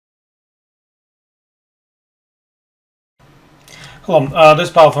Hello, this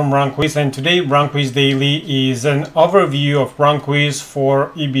is Paul from RankWyz, and today RankWyz Daily is an overview of RankWyz for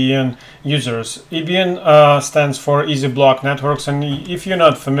EBN users. EBN stands for Easy Block Networks, and if you're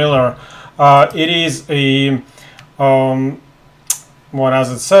not familiar, it is a what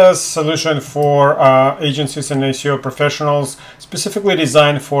as it says, solution for agencies and SEO professionals, specifically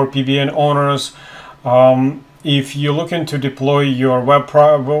designed for PBN owners. If you're looking to deploy your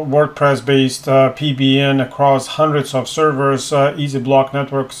WordPress-based PBN across hundreds of servers, Easy Block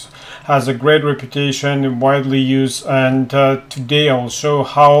Networks has a great reputation, widely used, and today I'll show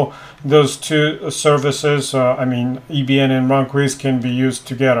how those two services, EBN and RankWyz, can be used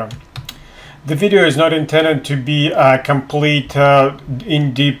together. The video is not intended to be a complete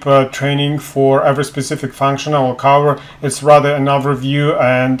in-depth training for every specific function I will cover. It's rather an overview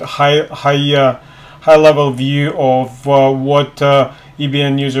and high-level view of what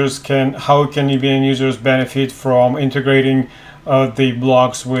EBN users how can EBN users benefit from integrating the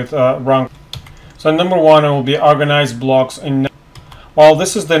blocks with Rank. So number one, it will be organized blocks in. While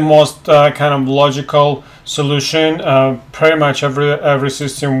this is the most kind of logical solution, pretty much every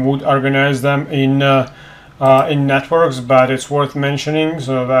system would organize them in networks, but it's worth mentioning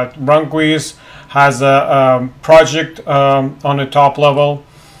so that RankWyz has a project on the top level,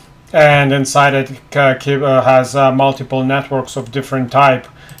 and inside it has multiple networks of different type.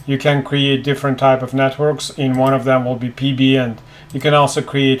 You can create different type of networks. In one of them will be PBN. You can also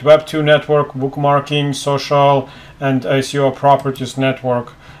create Web 2 network, bookmarking, social, and SEO properties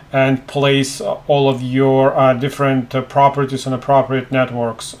network, and place all of your different properties on appropriate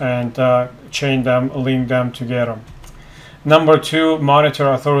networks and chain them, link them together. Number two, monitor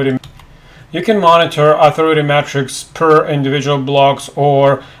authority. You can monitor authority metrics per individual blocks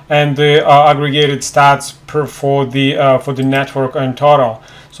and the aggregated stats for the network in total.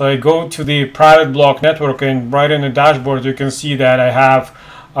 So I go to the private block network, and right in the dashboard you can see that I have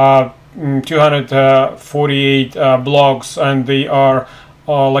 248 blocks, and they are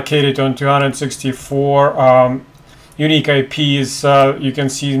located on 264 unique IPs. You can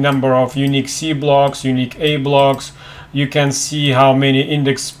see the number of unique C blocks, unique A blocks. You can see how many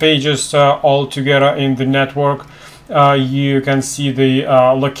index pages all together in the network. You can see the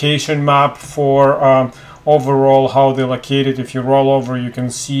location map for overall how they're located. If you roll over, you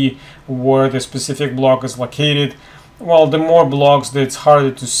can see where the specific block is located. Well, the more blocks, it's harder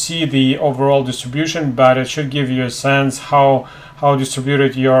to see the overall distribution, but it should give you a sense how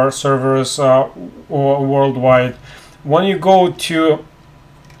distributed your servers worldwide. When you go to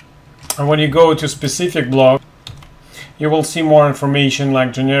specific blocks, you will see more information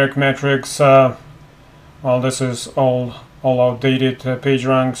like generic metrics. Well, this is all outdated page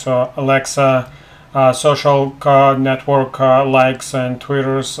rank. So Alexa, social network likes and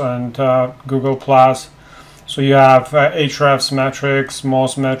Twitters and Google Plus. So you have Ahrefs metrics,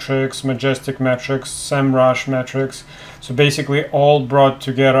 Moz metrics, Majestic metrics, SEMrush metrics. So basically all brought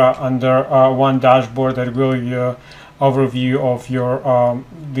together under one dashboard that will give you an overview of your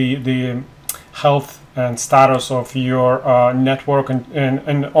the health and status of your network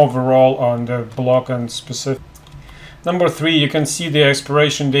and overall on the block and specific. Number three, you can see the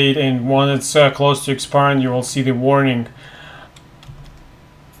expiration date, and when it's close to expiring, you will see the warning.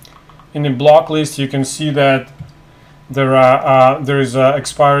 In the block list, you can see that there is an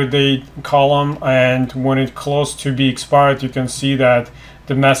expiry date column, and when it's close to be expired, you can see that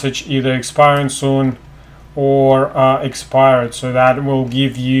the message either expiring soon or expired. So that will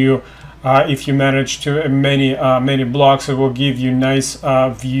give you, if you manage to many blocks, it will give you nice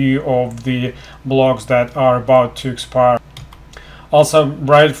view of the blocks that are about to expire. Also,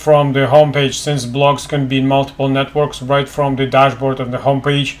 right from the homepage, since blocks can be in multiple networks, right from the dashboard on the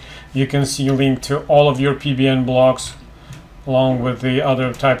homepage, you can see a link to all of your PBN blocks along with the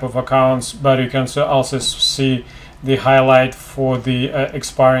other type of accounts, but you can also see the highlight for the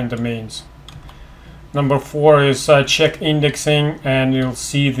expiring domains. Number four is check indexing, and you'll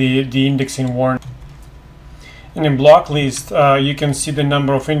see the indexing warning. In the block list, you can see the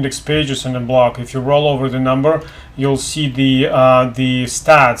number of index pages in the block. If you roll over the number, you'll see the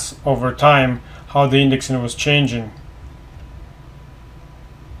stats over time, how the indexing was changing.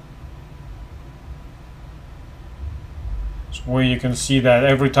 So where you can see that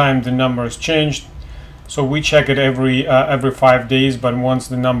every time the number is changed. So we check it every 5 days, but once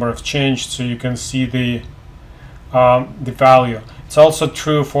the number has changed, so you can see the value. It's also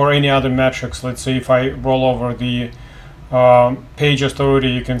true for any other metrics. Let's say if I roll over the page authority,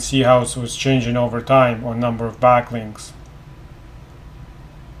 you can see how it was changing over time, or number of backlinks.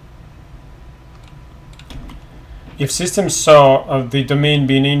 If systems saw the domain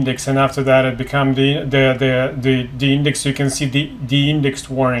being indexed and after that it become the index, you can see the indexed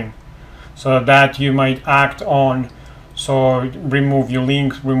warning, so that you might act on. So remove your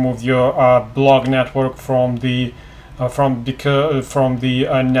link, remove your blog network from the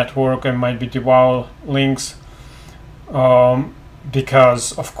network, and might be devour links,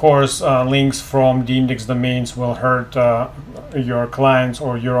 because of course links from the index domains will hurt your clients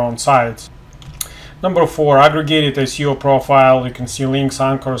or your own sites. Number 4, aggregated SEO profile. You can see links,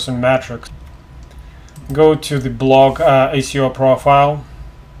 anchors, and metrics. Go to the blog SEO profile.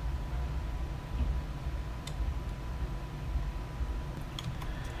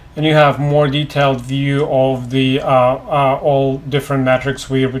 And you have more detailed view of the all different metrics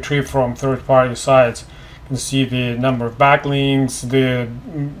we retrieve from third-party sites. You can see the number of backlinks, the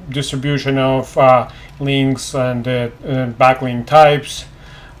distribution of links, and the backlink types,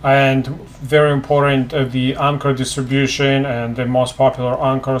 and very important, the anchor distribution and the most popular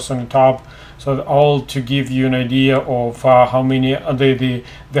anchors on the top. So all to give you an idea of how many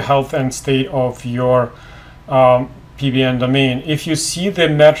the health and state of your PBN domain. If you see the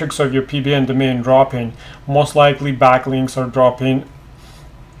metrics of your PBN domain dropping, most likely backlinks are dropping,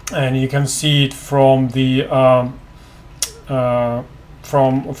 and you can see it from the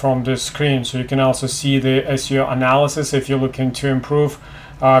from the screen. So you can also see the SEO analysis if you're looking to improve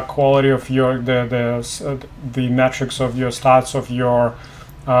quality of your the metrics of your stats of your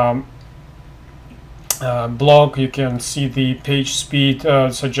blog. You can see the page speed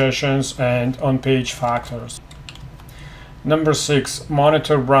suggestions and on-page factors. Number 6,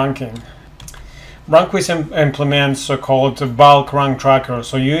 monitor ranking. RankWyz implements so-called bulk rank tracker.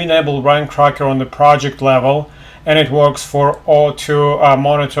 So you enable rank tracker on the project level, and it works for all to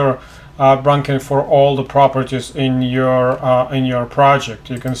monitor ranking for all the properties in your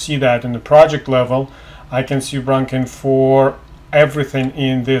project. You can see that in the project level. I can see ranking for everything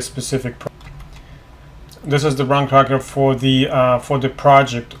in this specific project. This is the rank tracker for the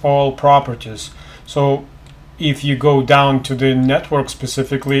project, all properties. So if you go down to the network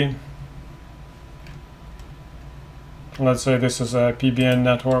specifically, let's say this is a PBN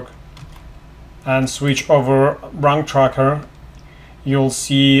network, and switch over rank tracker, you'll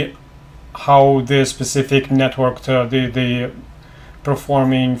see how the specific network the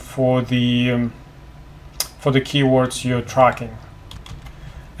performing for the keywords you're tracking.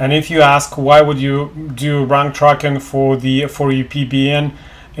 And if you ask why would you do rank tracking for your PBN,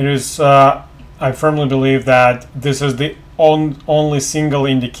 it is I firmly believe that this is the only single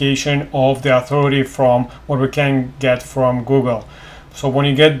indication of the authority from what we can get from Google. So when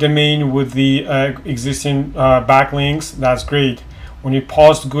you get domain with the existing backlinks, that's great. When you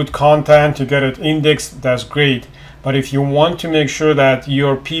post good content, you get it indexed, that's great. But if you want to make sure that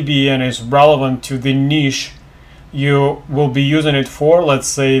your PBN is relevant to the niche you will be using it for, let's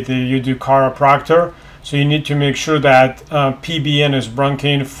say you do chiropractor, so you need to make sure that PBN is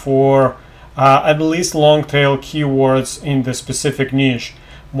ranking for at least long tail keywords in the specific niche.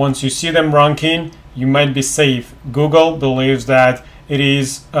 Once you see them ranking, you might be safe. Google believes that it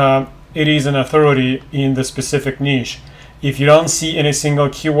is an authority in the specific niche. If you don't see any single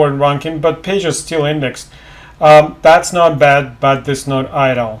keyword ranking but page is still indexed, that's not bad, but that's not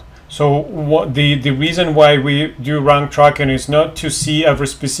ideal. So what the reason why we do rank tracking is not to see every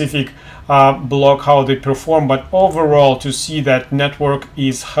specific blog how they perform, but overall to see that network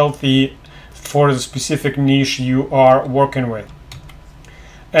is healthy for the specific niche you are working with.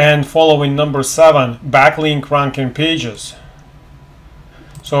 And following number 7, backlink ranking pages.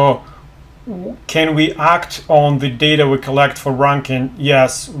 So can we act on the data we collect for ranking?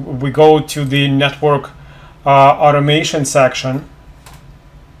 Yes, we go to the network automation section,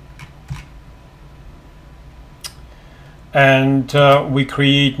 and we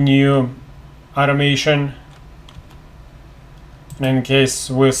create new automation. In case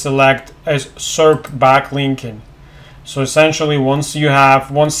we select as SERP backlinking. So essentially once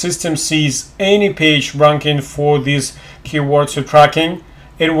system sees any page ranking for these keywords you're tracking,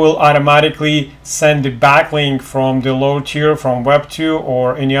 it will automatically send the backlink from the low tier, from Web2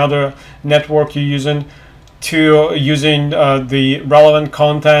 or any other network you're using, to using the relevant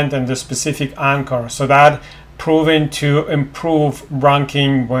content and the specific anchor. So that proven to improve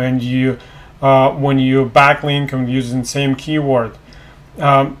ranking when you backlink and using same keyword.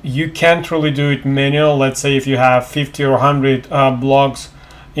 You can't really do it manual. Let's say if you have 50 or 100 blogs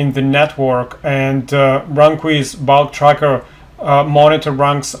in the network, and RankWyz bulk tracker monitor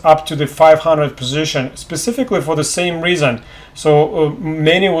ranks up to the 500 position specifically for the same reason. So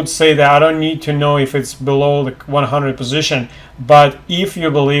many would say that I don't need to know if it's below the 100 position, but if you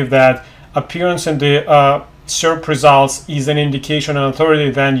believe that appearance in the SERP results is an indication of authority,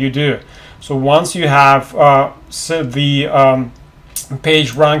 then you do. So once you have the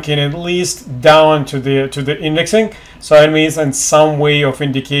page ranking at least down to the indexing, so it means in some way of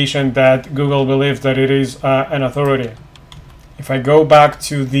indication that Google believes that it is an authority. If I go back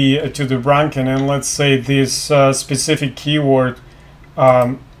to the ranking, and let's say this specific keyword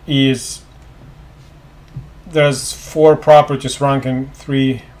there's 4 properties ranking,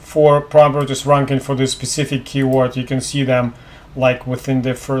 4 properties ranking for this specific keyword. You can see them like within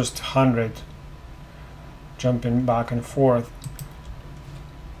the first 100, jumping back and forth.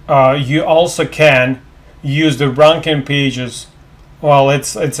 You also can use the ranking pages. Well,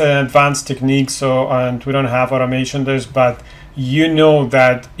 it's an advanced technique, so and we don't have automation this, but you know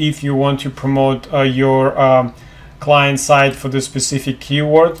that if you want to promote your client site for the specific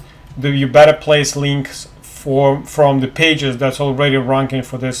keyword, you better place links from the pages that's already ranking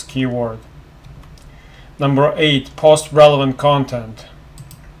for this keyword. Number 8, post relevant content.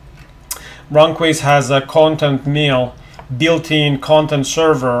 RankWyz has a content mill, built-in content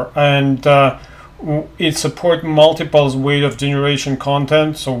server, and it supports multiple ways of generation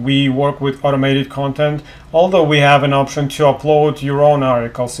content. So we work with automated content, although we have an option to upload your own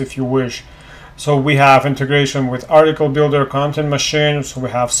articles if you wish. So we have integration with article builder, content machine, so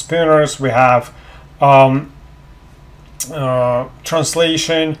we have spinners, we have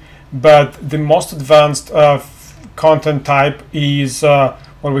translation, but the most advanced content type is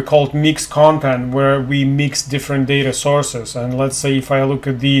what we call mixed content, where we mix different data sources. And let's say if I look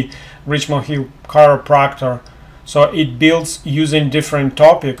at the Richmond Hill chiropractor, so it builds using different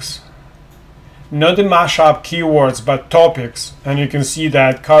topics, not the mashup keywords, but topics. And you can see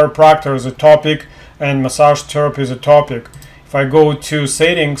that chiropractor is a topic and massage therapy is a topic. If I go to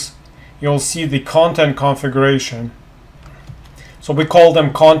settings, you'll see the content configuration. So we call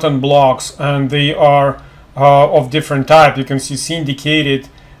them content blocks, and they are of different type. You can see syndicated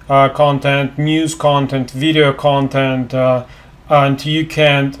content, news content, video content, and you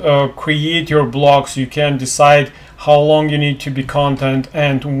can create your blocks. You can decide how long you need to be content,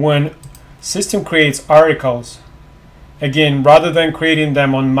 and when system creates articles, again, rather than creating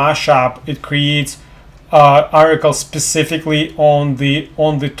them on mashup, it creates articles specifically on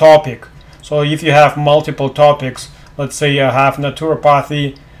the topic. So if you have multiple topics, let's say you have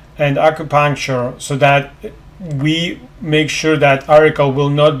naturopathy and acupuncture, so that we make sure that article will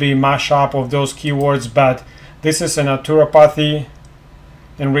not be mashup of those keywords, but this is a naturopathy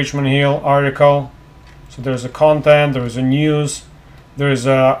in Richmond Hill article. So there's a content, there's a news, there's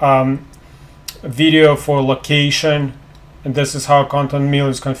a video for location, and this is how content mill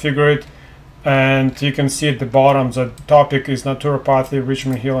is configured. And you can see at the bottom the topic is naturopathy,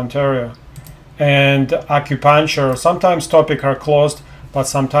 Richmond Hill, Ontario, and acupuncture. Sometimes topics are closed, but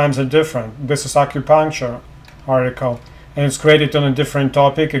sometimes are different. This is acupuncture article, and it's created on a different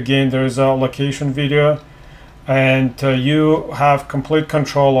topic. Again, there is a location video, and you have complete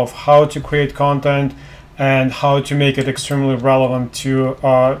control of how to create content and how to make it extremely relevant to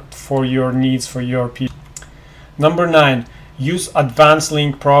for your needs, for your people. Number 9, use advanced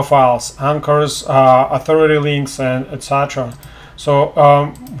link profiles, anchors, authority links, and etc.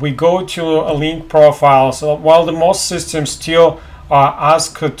 So we go to a link profile. So while the most systems still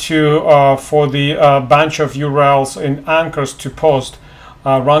ask to for the bunch of URLs in anchors to post,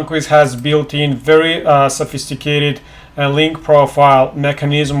 RankWyz has built in very sophisticated link profile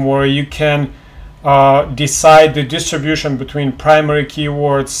mechanism where you can decide the distribution between primary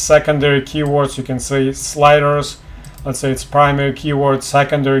keywords, secondary keywords. You can say sliders. Let's say it's primary keywords,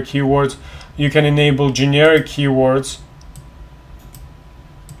 secondary keywords. You can enable generic keywords.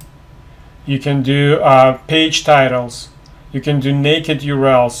 You can do page titles. You can do naked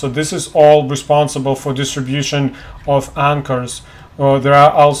URLs. So this is all responsible for distribution of anchors. There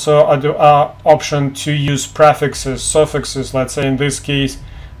are also other options to use prefixes, suffixes. Let's say in this case,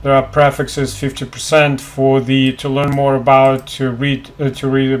 there are prefixes 50% for the to learn more about, to read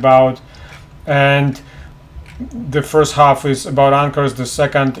about, and the first half is about anchors. The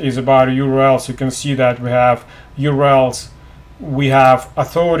second is about URLs. You can see that we have URLs. We have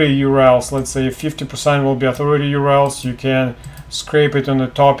authority URLs. Let's say 50% will be authority URLs. You can scrape it on the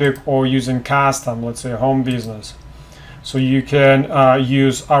topic or using custom, let's say home business. So you can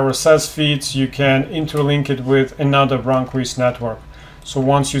use RSS feeds. You can interlink it with another RankWyz network. So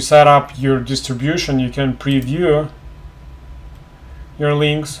once you set up your distribution, you can preview your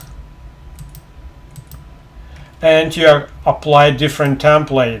links and you apply different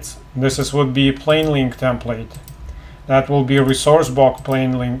templates. This would be a plain link template. That will be a resource box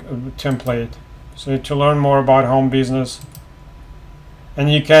plain link template. So to learn more about home business,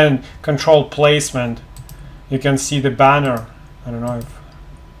 and you can control placement. you can see the banner. I don't know if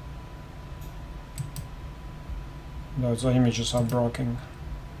those images are broken.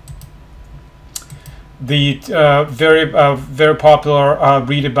 The very popular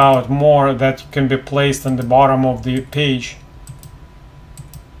read about more that can be placed on the bottom of the page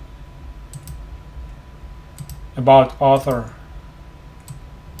about author.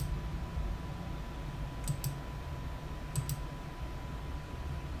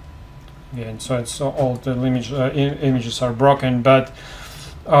 Again, so it's all the images are broken, but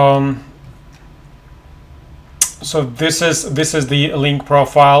so this is the link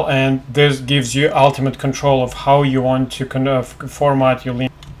profile, and this gives you ultimate control of how you want to kind of format your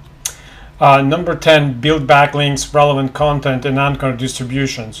link. Number 10, build backlinks, relevant content, and anchor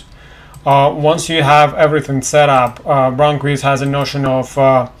distributions. Once you have everything set up, RankWyz has a notion of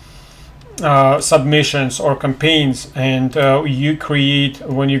submissions or campaigns, and you create,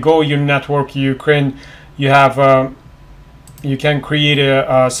 when you go your network, you can create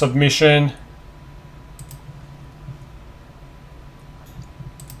a submission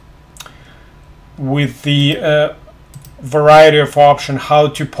with the variety of options how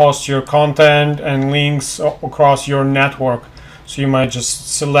to post your content and links across your network. So you might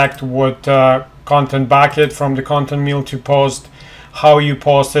just select what content bucket from the content mill to post, how you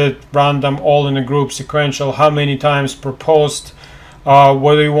post it, random, all in a group, sequential, how many times per post,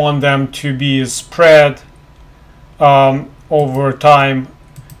 whether you want them to be spread over time.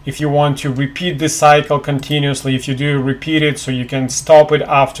 If you want to repeat this cycle continuously, if you do repeat it, so you can stop it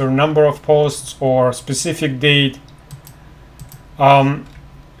after a number of posts or specific date. So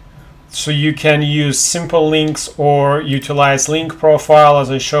you can use simple links or utilize link profile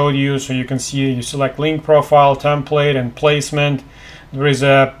as I showed you. So you can see you select link profile, template, and placement. There is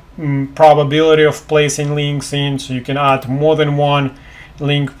a probability of placing links in, so you can add more than one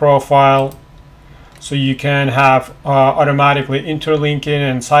link profile. So you can have automatically interlinking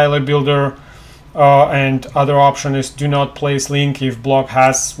and silo builder, and other option is do not place link if blog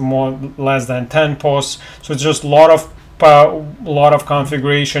has less than 10 posts. So it's just a lot of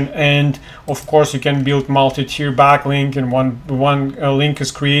configuration, and of course you can build multi-tier backlink, and one link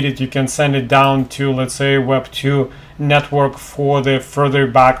is created, you can send it down to, let's say, Web2 network for the further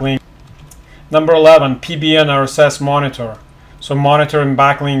backlink. Number 11, PBN RSS monitor. So monitor and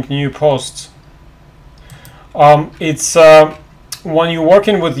backlink new posts. It's when you're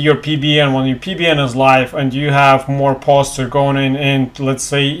working with your PBN, when your PBN is live and you have more posts are going in, and let's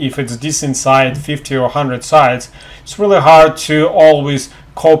say if it's decent site, 50 or 100 sites, it's really hard to always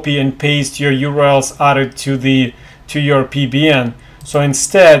copy and paste your URLs added to your PBN. So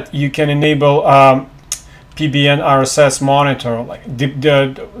instead you can enable PBN RSS monitor. Like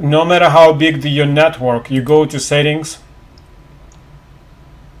no matter how big your network, you go to settings,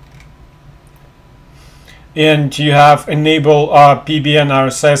 and you have enable PBN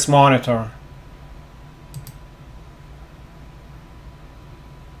RSS monitor.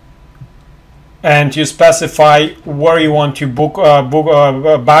 And you specify where you want to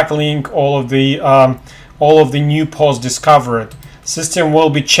backlink all of the new posts discovered. System will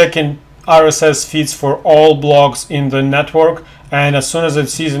be checking RSS feeds for all blogs in the network, and as soon as it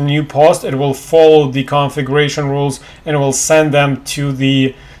sees a new post, it will follow the configuration rules and it will send them to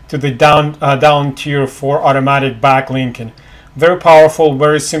the down tier for automatic backlinking. Very powerful,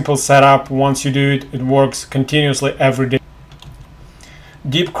 very simple setup. Once you do it, it works continuously every day.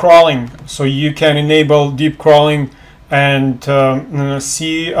 Deep crawling, so you can enable deep crawling and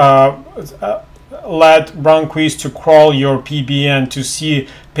let RankWyz to crawl your PBN to see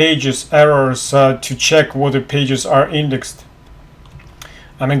pages, errors, to check whether pages are indexed.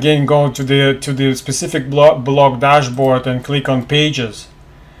 And again, go to the specific blog dashboard and click on pages.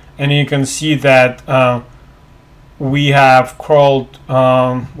 And you can see that we have crawled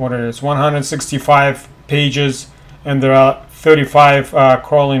 165 pages, and there are 35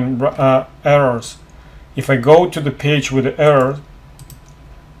 crawling errors. If I go to the page with the error,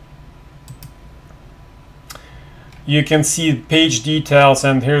 you can see page details,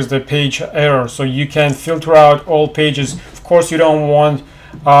 and here's the page error. So you can filter out all pages. Of course, you don't want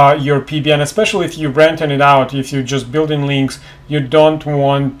your PBN, especially if you're renting it out, if you're just building links, you don't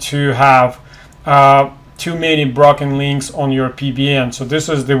want to have too many broken links on your PBN. So this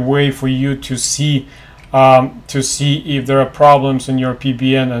is the way for you to see if there are problems in your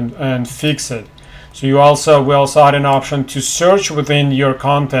PBN and fix it. So we also add an option to search within your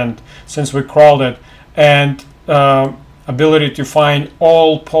content, since we crawled it, and ability to find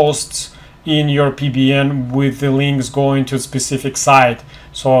all posts in your PBN with the links going to a specific site.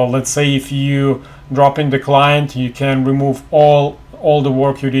 So let's say if you drop in the client, you can remove all the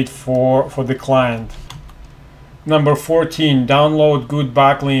work you did for the client. Number 14, download good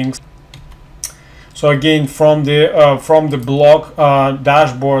backlinks. So again, from the blog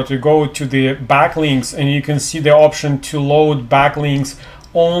dashboard, you go to the backlinks and you can see the option to load backlinks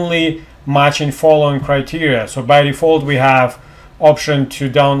only matching following criteria. So by default, we have option to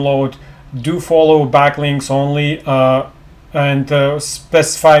download do follow backlinks only and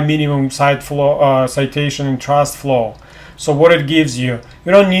specify minimum site flow, citation and trust flow. So what it gives you,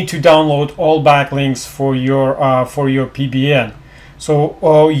 you don't need to download all backlinks for your PBN.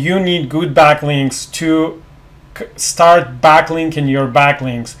 So you need good backlinks to start backlinking your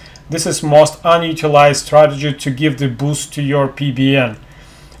backlinks. This is most unutilized strategy to give the boost to your PBN.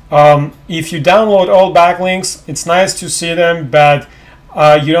 If you download all backlinks, it's nice to see them, but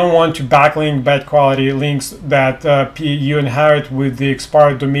you don't want to backlink bad quality links that you inherit with the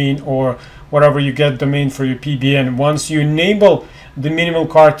expired domain or whatever you get domain for your PBN. Once you enable the minimal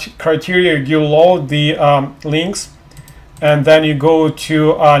criteria, you load the links, and then you go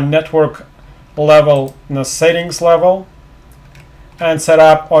to network level, the settings level, and set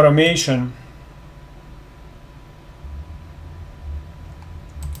up automation.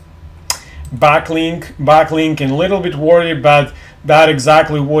 Backlink, and a little bit worried, but that's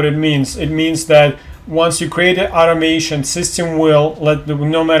exactly what it means. It means that once you create an automation, system will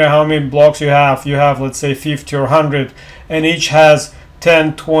no matter how many blocks you have, let's say 50 or 100, and each has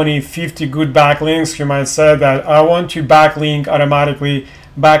 10, 20, 50 good backlinks. You might say that I want to backlink automatically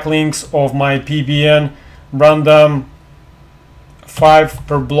backlinks of my PBN, random 5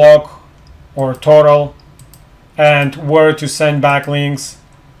 per block or total, and where to send backlinks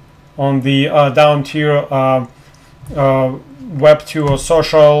on the down tier Web2 or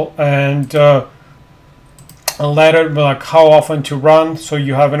social, and later like how often to run. So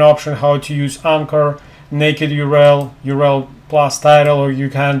you have an option how to use anchor, naked URL plus title, or you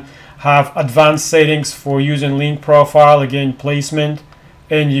can have advanced settings for using link profile, again placement,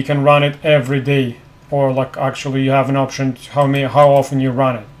 and you can run it every day, or like actually you have an option how often you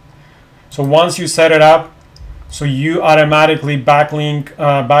run it. So once you set it up, so you automatically backlink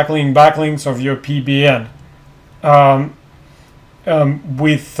backlinks of your PBN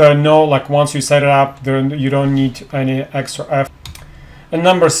with no, like once you set it up, you don't need any extra effort. And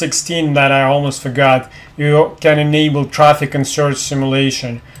number 16 that I almost forgot, you can enable traffic and search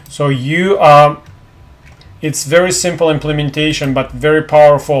simulation. So you it's very simple implementation but very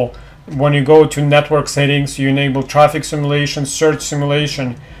powerful. When you go to network settings, you enable traffic simulation, search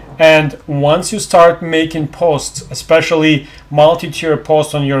simulation, and once you start making posts, especially multi-tier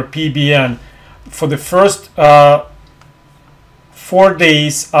posts on your PBN, for the first 4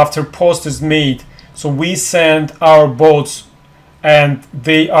 days after post is made, so we send our bots, and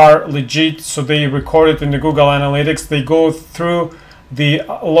they are legit, so they record it in the Google Analytics. They go through the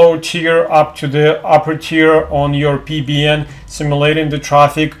low tier up to the upper tier on your PBN, simulating the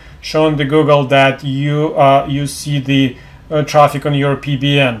traffic, showing the Google that you see the traffic on your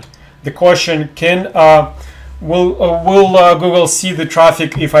PBN. The question, will Google see the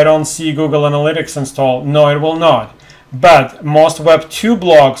traffic if I don't see Google Analytics installed? No, it will not. But most Web2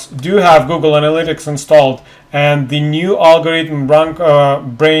 blogs do have Google Analytics installed, and the new algorithm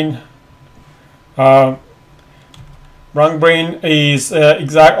RankBrain is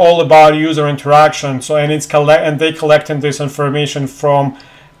all about user interaction. So and they collecting this information from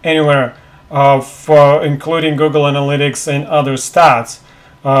anywhere, including Google Analytics and other stats.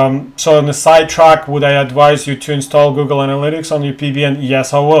 So on the sidetrack, would I advise you to install Google Analytics on your PBN?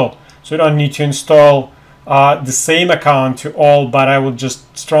 Yes, I will. So you don't need to install the same account to all, but I would just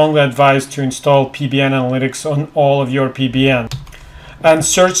strongly advise to install PBN Analytics on all of your PBN. And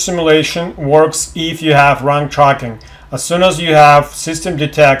search simulation works if you have rank tracking. As soon as you have system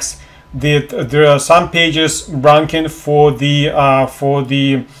detects that there are some pages ranking for the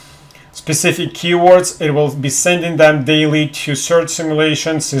specific keywords, it will be sending them daily to search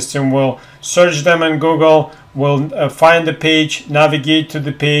simulation. System will search them in Google, will find the page, navigate to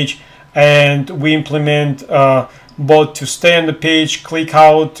the page, and we implement both to stay on the page, click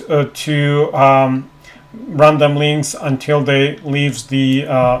out to random links until they leaves the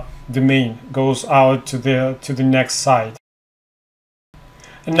domain, goes out to the next site.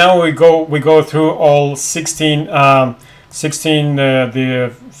 And now we go through all 16 the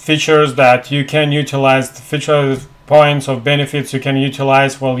features that you can utilize, the feature points of benefits you can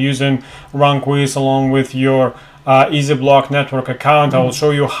utilize while using RankWyz along with your EasyBlock network account. I will show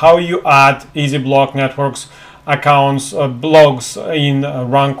you how you add EasyBlock networks accounts blogs in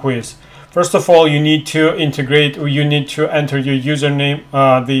RankWyz. First of all, you need to integrate, or you need to enter your username,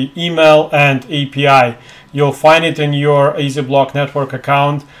 the email and API. You'll find it in your EasyBlock network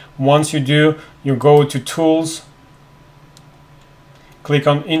account. Once you do, you go to tools, click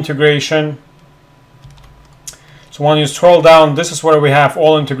on integration. So when you scroll down, this is where we have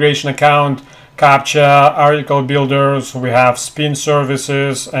all integration account, CAPTCHA, article builders, we have spin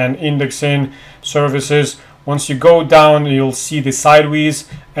services and indexing services. Once you go down, you'll see the sideways,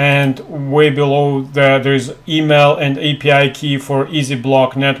 and way below there's email and API key for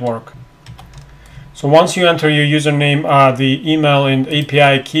EasyBlock Network. So once you enter your username, the email and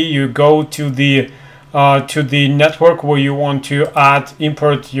API key, you go to the network where you want to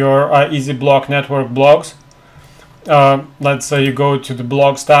import your EasyBlock Network blogs. Let's say you go to the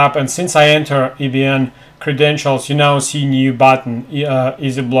blogs tab, and since I enter EBN credentials, you now see new button,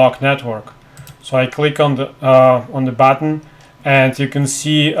 EasyBlock Network. So I click on the button, and you can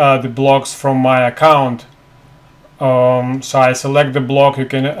see the blogs from my account. So I select the blog. You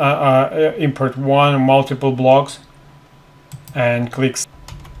can import one or multiple blogs, and click.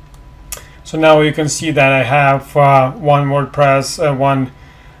 So now you can see that I have one WordPress,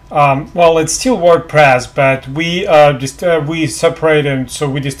 well, it's still WordPress, but we separate it, so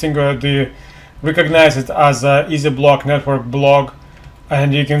we recognize it as a EasyBlock Network blog,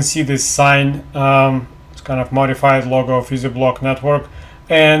 and you can see this sign. It's kind of modified logo of EasyBlock Network,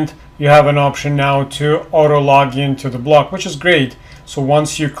 and you have an option now to auto log into the blog, which is great. So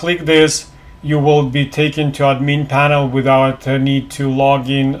once you click this, you will be taken to admin panel without need to log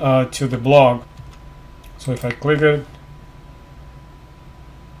in to the blog. So if I click it,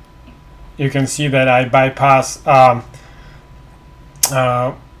 you can see that I bypass your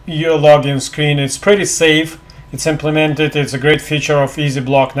login screen. It's pretty safe. It's implemented. It's a great feature of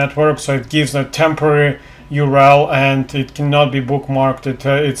EasyBlock Network. So it gives a temporary URL, and it cannot be bookmarked.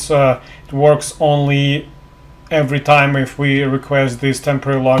 It works only every time if we request this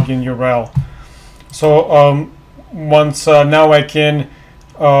temporary login URL. So once now I can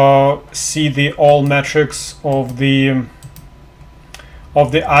see the all metrics of the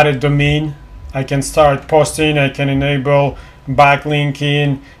added domain. I can start posting. I can enable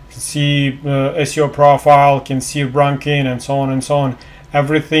backlinking, see SEO profile, can see ranking, and so on and so on.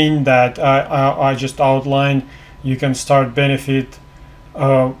 Everything that I just outlined, you can start benefit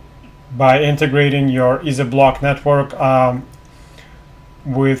by integrating your EasyBlock Network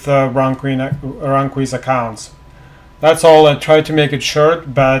with RankWyz accounts. That's all. I tried to make it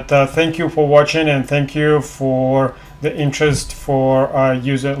short, but thank you for watching, and thank you for the interest for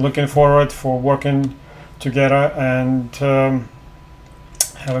looking forward for working together, and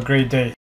have a great day.